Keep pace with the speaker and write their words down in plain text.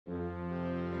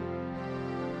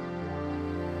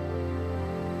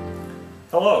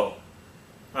Hello,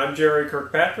 I'm Jerry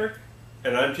Kirkpatrick,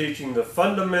 and I'm teaching the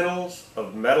fundamentals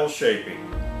of metal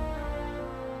shaping.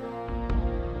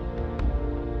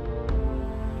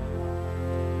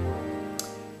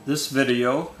 This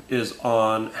video is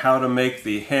on how to make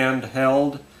the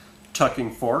handheld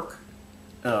tucking fork,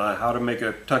 how to make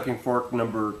a tucking fork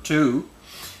number 2.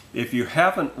 If you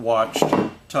haven't watched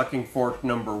tucking fork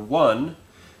number 1,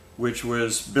 which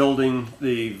was building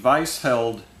the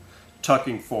vice-held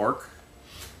tucking fork,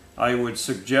 I would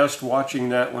suggest watching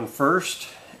that one first,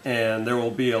 and there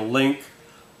will be a link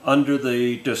under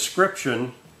the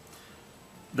description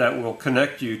that will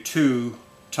connect you to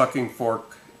tucking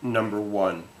fork number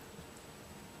 1.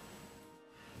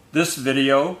 This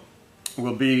video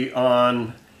will be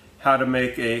on how to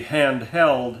make a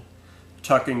handheld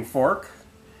tucking fork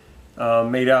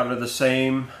made out of the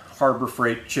same Harbor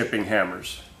Freight chipping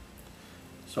hammers.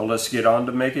 So let's get on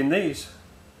to making these.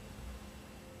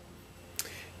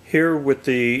 Here with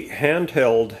the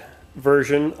handheld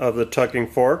version of the tucking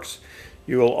forks,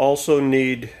 you will also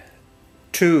need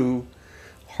 2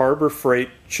 Harbor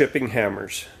Freight chipping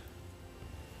hammers.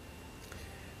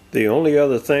 The only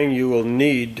other thing you will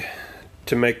need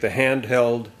to make the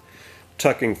handheld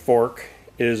tucking fork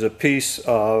is a piece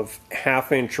of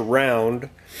 1/2 inch round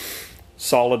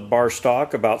solid bar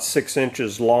stock, about 6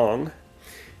 inches long,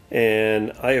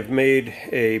 and I have made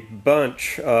a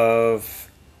bunch of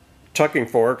tucking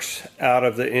forks out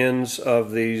of the ends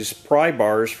of these pry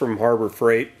bars from Harbor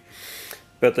Freight,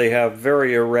 but they have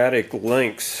very erratic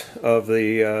lengths of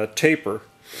the taper.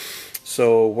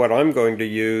 So what I'm going to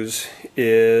use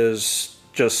is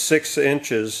just 6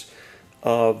 inches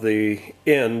of the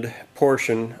end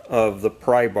portion of the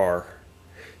pry bar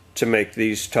to make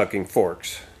these tucking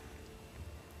forks.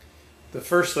 The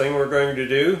first thing we're going to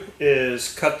do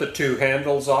is cut the 2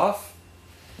 handles off.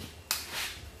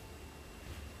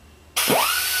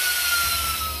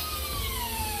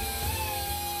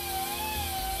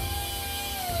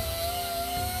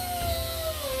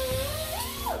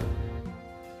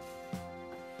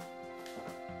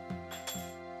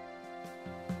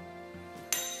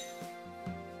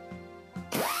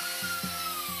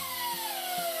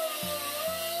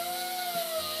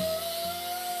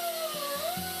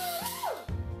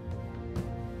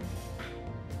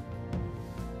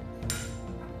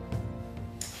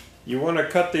 You want to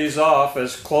cut these off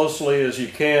as closely as you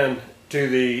can to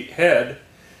the head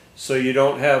so you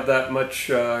don't have that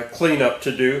much cleanup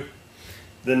to do.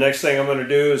 The next thing I'm going to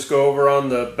do is go over on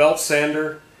the belt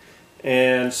sander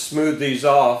and smooth these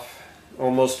off,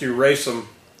 almost erase them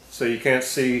so you can't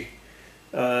see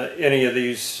any of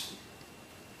these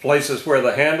places where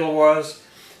the handle was,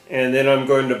 and then I'm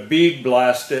going to bead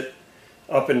blast it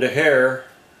up into hair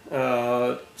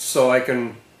so I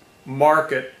can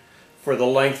mark it for the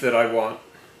length that I want.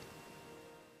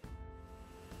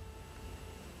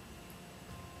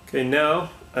 Okay,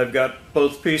 now I've got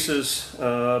both pieces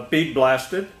bead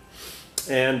blasted,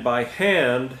 and by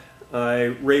hand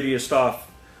I radiused off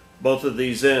both of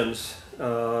these ends.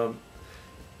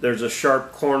 There's a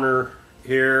sharp corner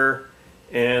here,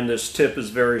 and this tip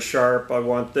is very sharp. I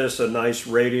want this a nice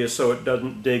radius so it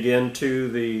doesn't dig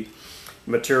into the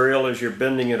material as you're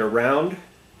bending it around.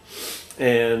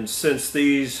 And since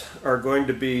these are going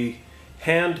to be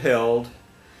handheld,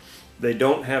 they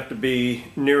don't have to be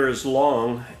near as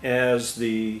long as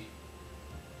the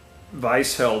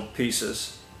vice-held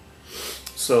pieces.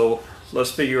 So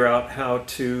let's figure out how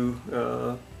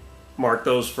to mark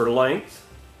those for length.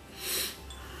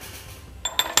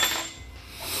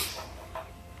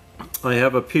 I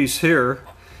have a piece here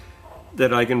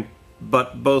that I can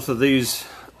butt both of these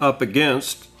up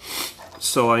against,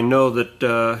 so I know that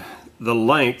the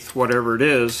length, whatever it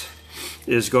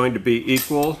is going to be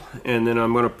equal, and then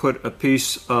I'm going to put a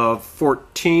piece of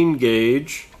 14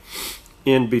 gauge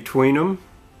in between them,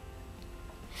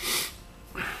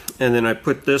 and then I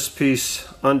put this piece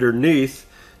underneath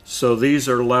so these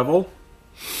are level,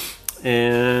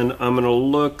 and I'm going to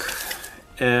look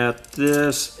at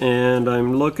this, and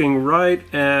I'm looking right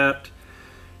at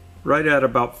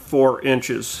about 4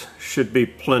 inches should be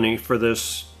plenty for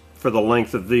this, for the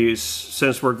length of these,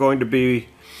 since we're going to be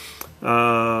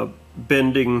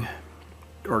bending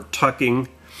or tucking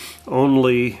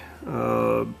only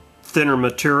thinner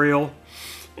material,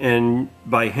 and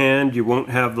by hand you won't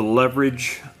have the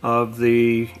leverage of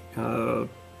the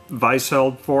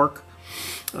vice-held fork.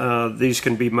 These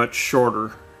can be much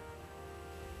shorter.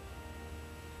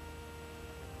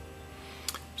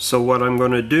 So what I'm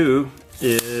going to do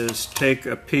is take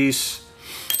a piece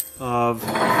of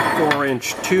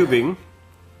 4-inch tubing,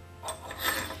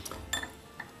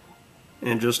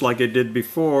 and just like I did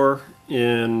before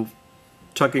in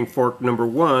tucking fork number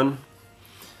 1,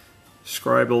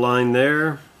 scribe a line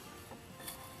there,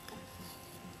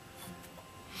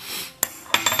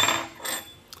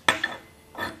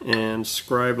 and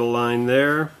scribe a line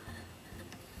there,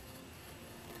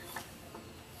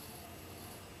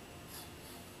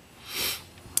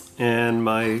 and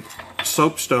my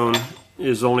soapstone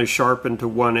is only sharpened to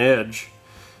one edge,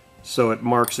 so it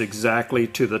marks exactly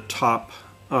to the top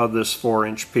of this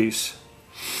 4-inch piece.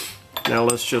 Now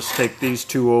let's just take these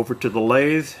two over to the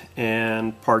lathe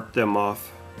and part them off.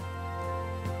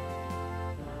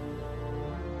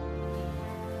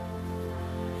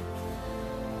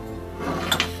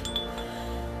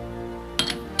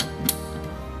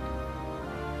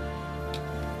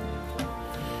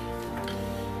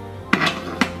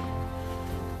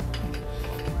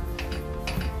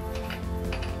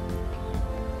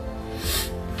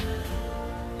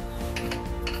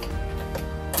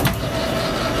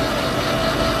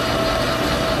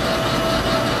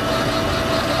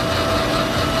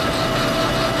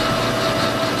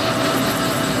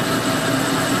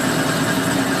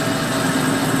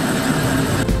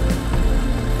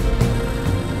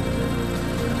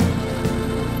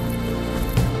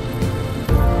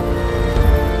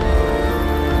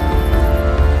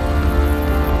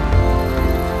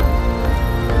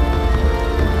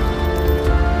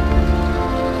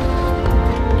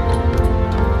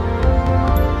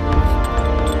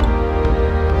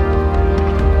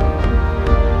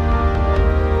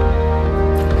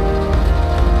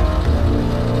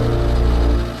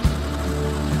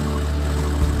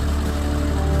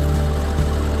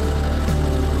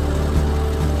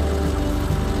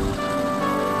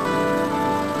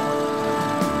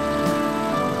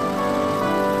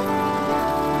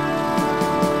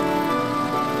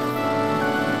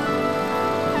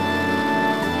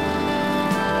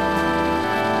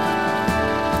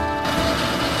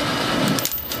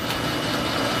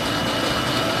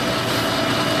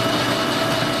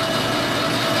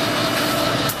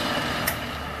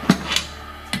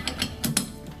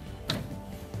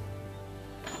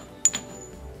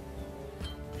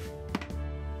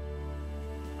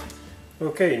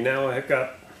 Okay, now I've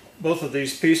got both of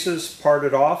these pieces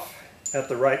parted off at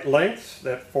the right length,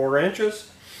 that 4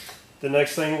 inches. The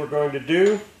next thing we're going to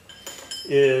do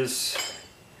is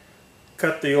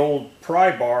cut the old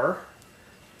pry bar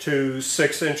to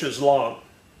 6 inches long.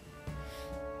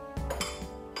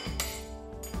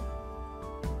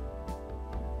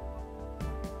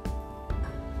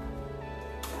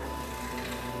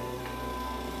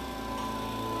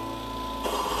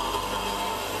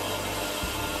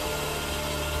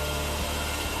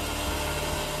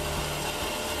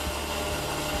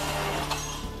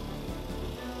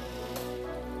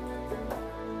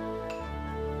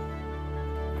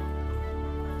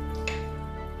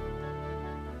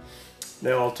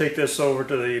 Now I'll take this over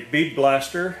to the bead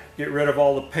blaster, get rid of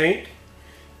all the paint,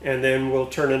 and then we'll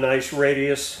turn a nice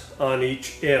radius on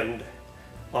each end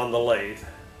on the lathe.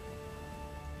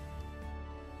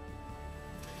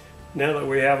 Now that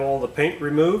we have all the paint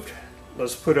removed,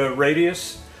 let's put a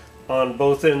radius on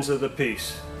both ends of the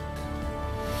piece.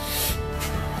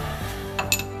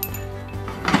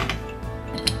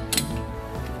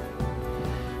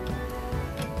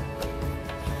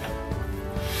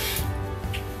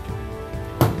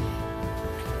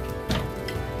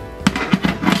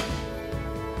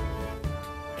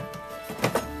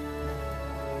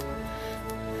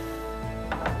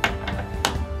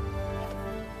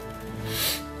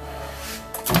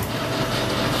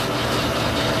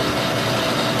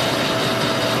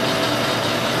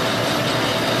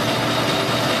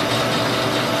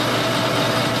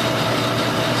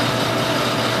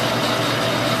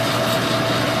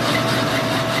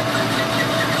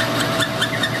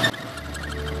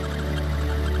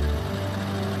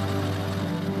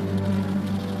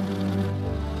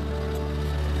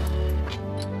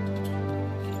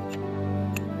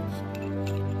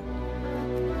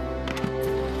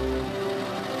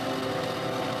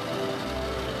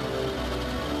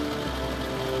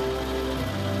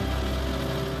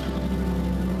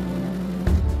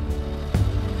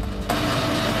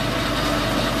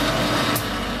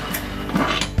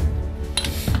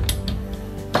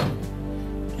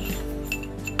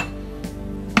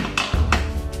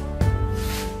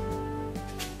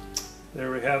 There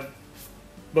we have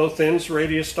both ends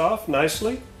radiused off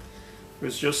nicely. It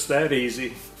was just that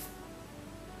easy.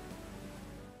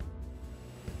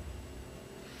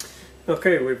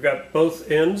 Okay, we've got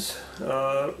both ends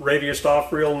radiused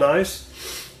off real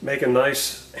nice. Make a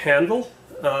nice handle.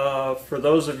 For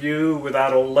those of you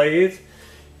without a lathe,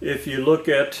 if you look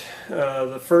at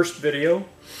the first video,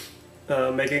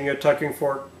 making a tucking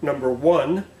fork number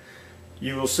 1,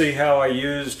 you will see how I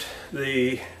used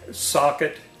the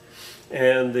socket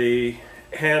and the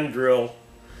hand drill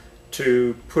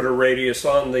to put a radius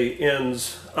on the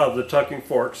ends of the tucking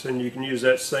forks, and you can use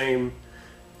that same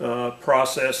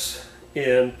process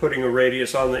in putting a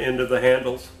radius on the end of the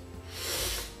handles.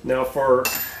 Now for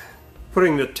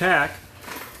putting the tack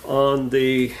on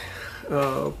the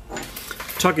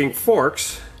tucking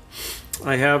forks,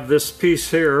 I have this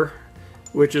piece here,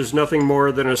 which is nothing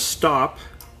more than a stop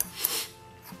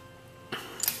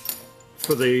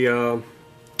for the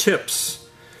tips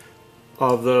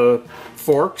of the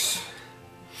forks.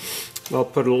 I'll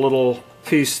put a little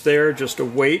piece there, just a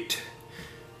weight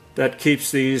that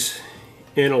keeps these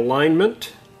in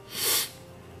alignment,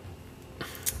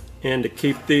 and to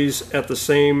keep these at the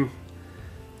same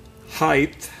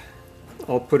height,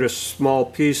 I'll put a small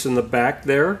piece in the back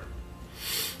there.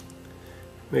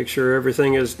 Make sure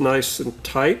everything is nice and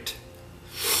tight,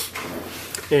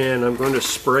 and I'm going to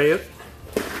spray it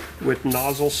with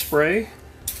nozzle spray,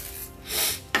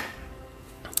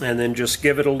 and then just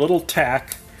give it a little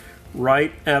tack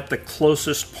right at the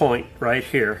closest point right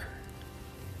here.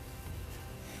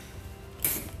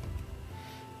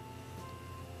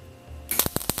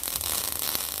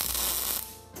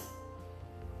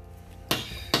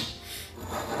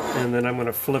 And then I'm going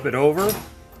to flip it over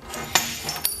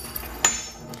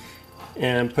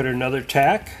and put another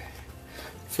tack.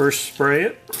 First spray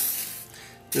it.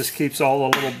 This keeps all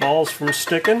the little balls from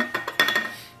sticking.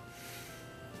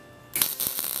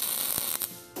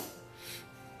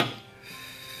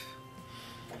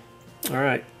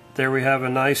 Alright, there we have a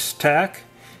nice tack,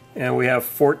 and we have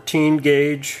 14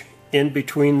 gauge in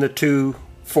between the two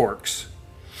forks.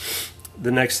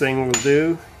 The next thing we'll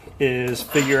do is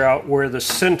figure out where the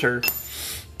center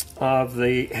of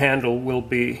the handle will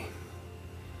be.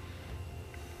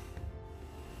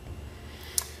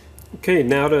 Okay,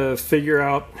 now to figure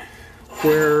out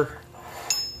where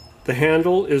the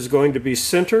handle is going to be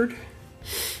centered,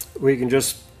 we can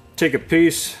just take a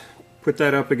piece, put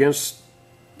that up against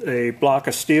a block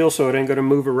of steel so it ain't going to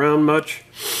move around much,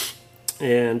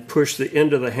 and push the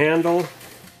end of the handle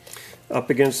up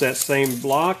against that same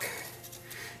block.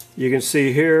 You can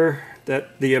see here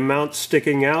that the amount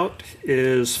sticking out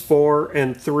is 4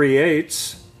 3/8.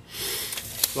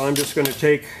 So I'm just going to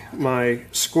take my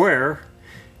square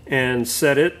and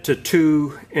set it to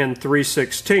 2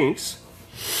 3/16.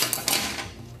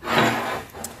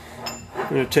 I'm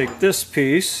going to take this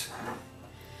piece,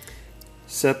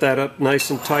 set that up nice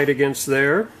and tight against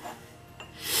there,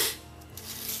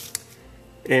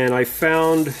 and I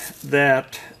found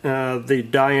that the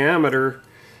diameter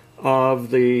of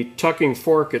the tucking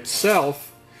fork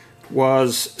itself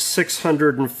was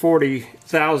 640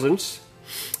 thousandths,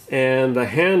 and the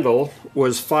handle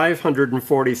was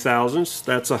 540 thousandths.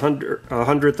 That's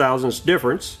 100 thousandths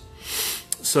difference.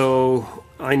 So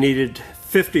I needed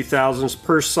 50 thousandths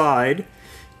per side,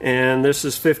 and this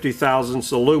is 50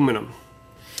 thousandths aluminum.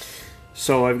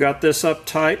 So I've got this up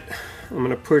tight. I'm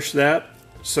going to push that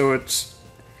so it's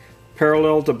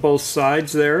parallel to both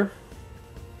sides there.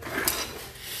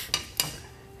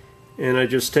 And I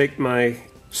just take my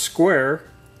square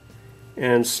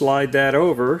and slide that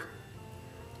over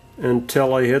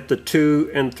until I hit the 2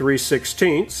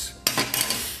 3/16.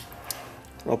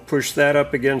 I'll push that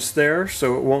up against there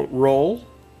so it won't roll.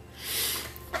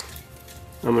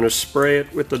 I'm going to spray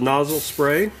it with the nozzle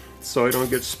spray so I don't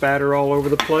get spatter all over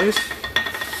the place.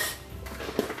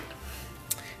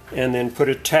 And then put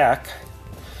a tack,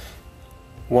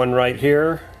 one right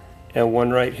here and one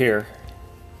right here.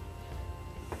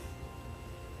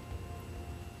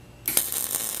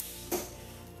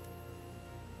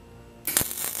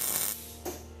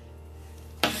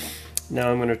 Now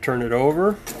I'm going to turn it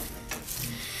over,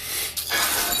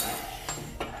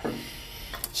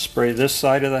 spray this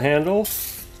side of the handle,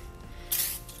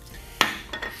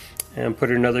 and put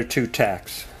another 2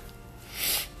 tacks.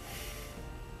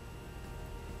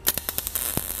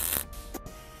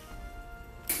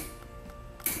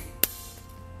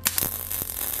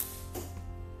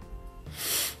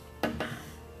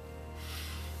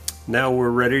 Now we're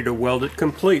ready to weld it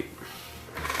complete.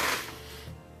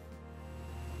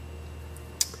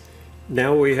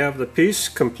 Now we have the piece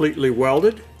completely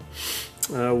welded,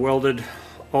 welded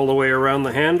all the way around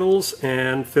the handles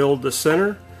and filled the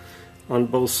center on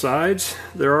both sides.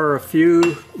 There are a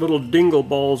few little dingle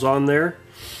balls on there.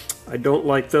 I don't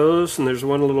like those, and there's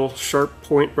one little sharp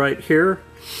point right here.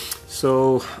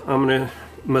 So I'm going to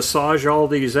massage all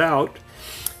these out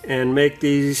and make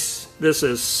this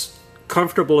as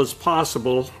comfortable as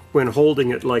possible when holding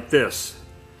it like this.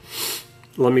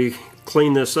 Let me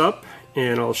clean this up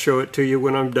and I'll show it to you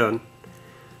when I'm done.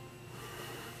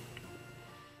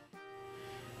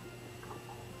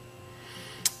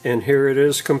 And here it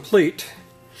is complete.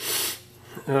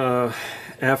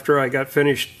 After I got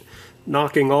finished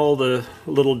knocking all the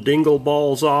little dingle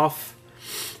balls off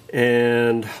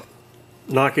and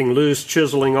knocking loose,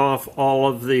 chiseling off all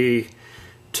of the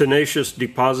tenacious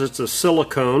deposits of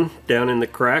silicone down in the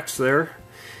cracks there,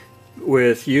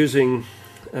 with using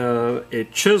a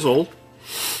chisel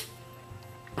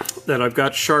that I've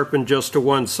got sharpened just to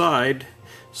one side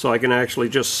so I can actually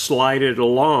just slide it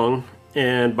along,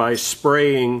 and by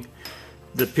spraying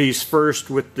the piece first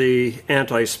with the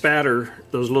anti-spatter,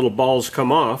 those little balls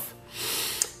come off.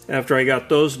 After I got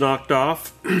those knocked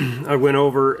off, I went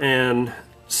over and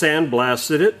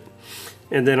sandblasted it,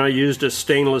 and then I used a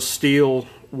stainless steel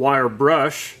wire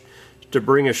brush to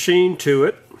bring a sheen to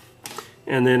it.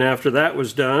 And then after that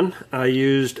was done, I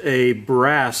used a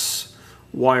brass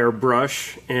wire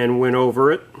brush and went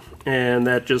over it, and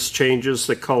that just changes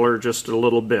the color just a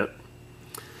little bit.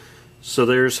 So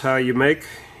there's how you make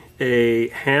a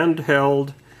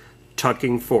handheld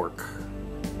tucking fork.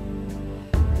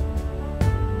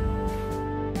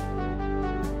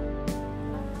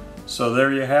 So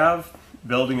there you have,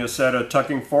 building a set of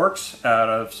tucking forks out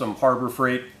of some Harbor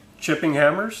Freight chipping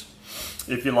hammers.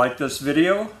 If you like this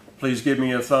video, please give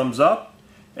me a thumbs up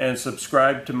and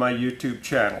subscribe to my YouTube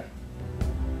channel.